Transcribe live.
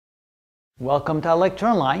Welcome to our lecture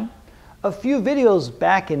online. A few videos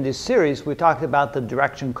back in this series we talked about the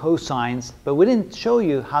direction cosines, but we didn't show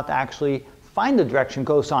you how to actually find the direction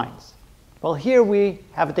cosines. Well, here we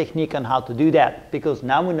have a technique on how to do that, because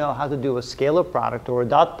now we know how to do a scalar product or a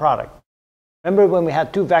dot product. Remember when we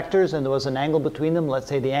had two vectors and there was an angle between them? Let's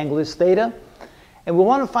say the angle is theta, and we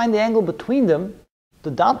want to find the angle between them. The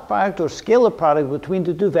dot product or scalar product between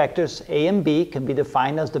the two vectors a and b can be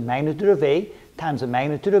defined as the magnitude of a times the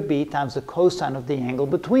magnitude of b times the cosine of the angle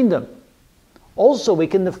between them. Also, we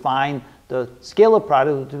can define the scalar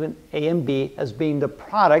product between a and b as being the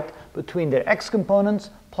product between their x components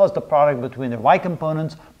plus the product between their y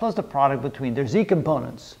components plus the product between their z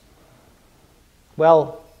components.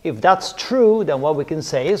 Well, if that's true, then what we can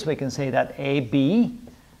say is we can say that ab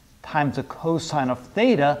times the cosine of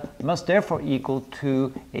theta must therefore equal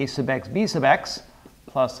to a sub x b sub x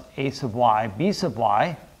plus a sub y b sub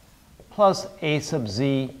y plus a sub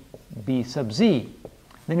z b sub z.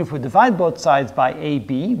 Then if we divide both sides by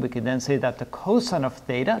ab, we can then say that the cosine of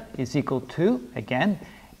theta is equal to, again,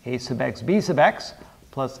 a sub x b sub x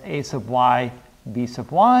plus a sub y b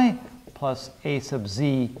sub y plus a sub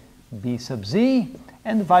z b sub z,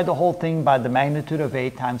 and divide the whole thing by the magnitude of a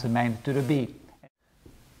times the magnitude of b.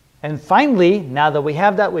 And finally, now that we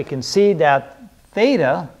have that, we can see that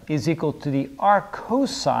theta is equal to the arc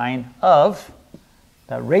cosine of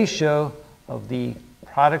the ratio of the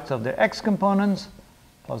product of their x components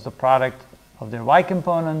plus the product of their y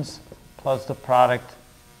components plus the product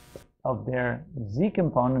of their z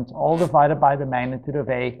components, all divided by the magnitude of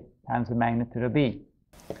a times the magnitude of b.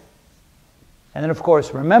 And then, of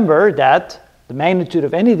course, remember that the magnitude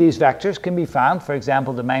of any of these vectors can be found. For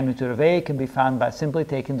example, the magnitude of a can be found by simply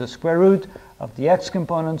taking the square root of the x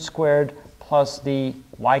component squared plus the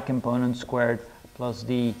y component squared plus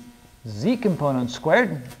the z component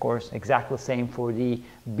squared. Of course, exactly the same for the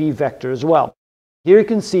b vector as well. Here you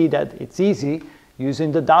can see that it's easy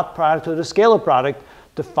using the dot product or the scalar product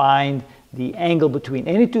to find the angle between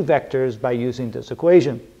any two vectors by using this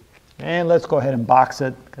equation. And let's go ahead and box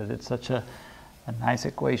it because it's such a nice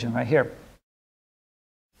equation right here.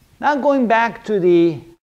 Now going back to the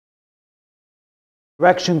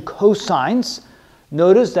direction cosines,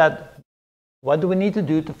 notice that what do we need to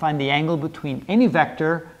do to find the angle between any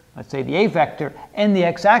vector, let's say the a vector, and the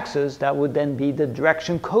x-axis? That would then be the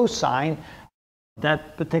direction cosine of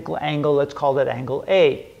that particular angle. Let's call that angle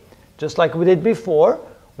A. Just like we did before,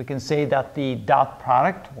 we can say that the dot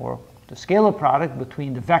product or the scalar product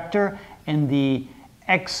between the vector and the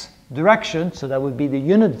x direction, so that would be the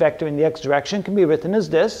unit vector in the x direction, can be written as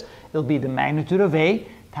this. It'll be the magnitude of a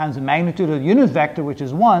times the magnitude of the unit vector, which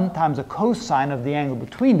is 1, times the cosine of the angle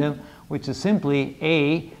between them, which is simply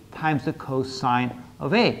a times the cosine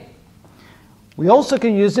of a. We also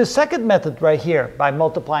can use this second method right here by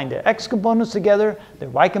multiplying their x components together, their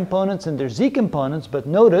y components, and their z components. But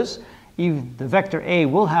notice, if the vector a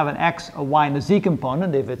will have an x, a y, and a z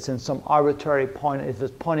component if it's in some arbitrary point, if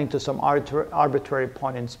it's pointing to some arbitrary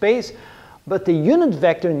point in space. But the unit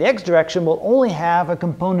vector in the x direction will only have a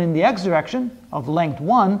component in the x direction of length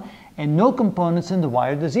 1 and no components in the y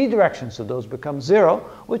or the z direction. So those become 0,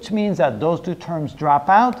 which means that those two terms drop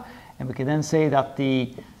out, and we can then say that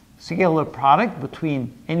the scalar product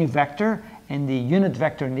between any vector and the unit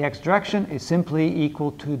vector in the x direction is simply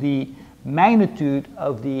equal to the magnitude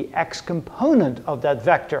of the x component of that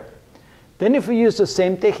vector. Then if we use the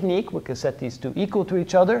same technique, we can set these two equal to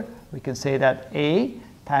each other. We can say that a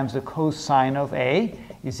times the cosine of a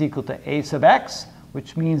is equal to a sub x,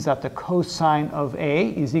 which means that the cosine of a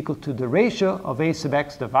is equal to the ratio of a sub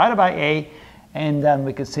x divided by a. And then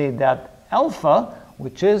we can say that alpha,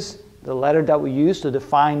 which is the letter that we use to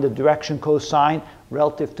define the direction cosine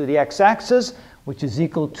relative to the x-axis, which is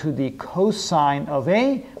equal to the cosine of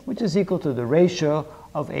a, which is equal to the ratio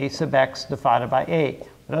of a sub x divided by a.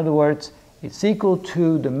 In other words, it's equal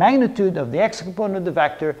to the magnitude of the x component of the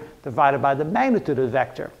vector divided by the magnitude of the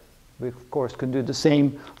vector. We, of course, can do the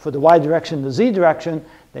same for the y direction and the z direction.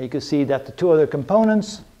 Then you can see that the two other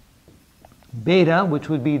components, beta, which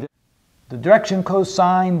would be the direction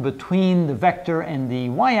cosine between the vector and the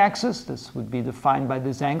y-axis, this would be defined by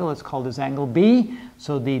this angle. Let's call this angle B.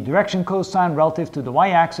 So the direction cosine relative to the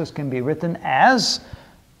y-axis can be written as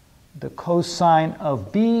the cosine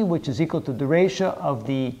of B, which is equal to the ratio of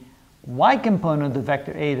the y component of the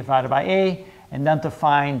vector A divided by A. And then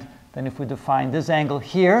if we define this angle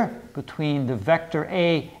here between the vector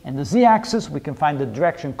A and the z-axis, we can find the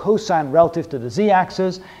direction cosine relative to the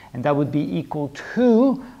z-axis, and that would be equal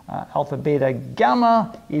to alpha, beta,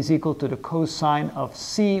 gamma is equal to the cosine of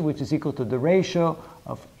C, which is equal to the ratio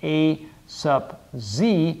of A sub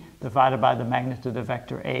z divided by the magnitude of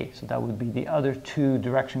vector A. So that would be the other two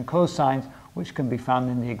direction cosines, which can be found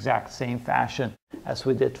in the exact same fashion as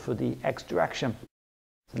we did for the x direction.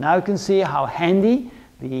 So now you can see how handy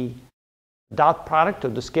the dot product or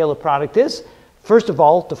the scalar product is. First of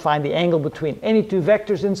all, to find the angle between any two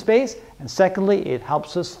vectors in space, and secondly, it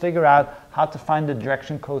helps us figure out how to find the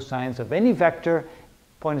direction cosines of any vector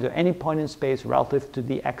pointing to any point in space relative to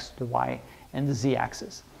the x, the y, and the z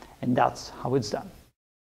axis. And that's how it's done.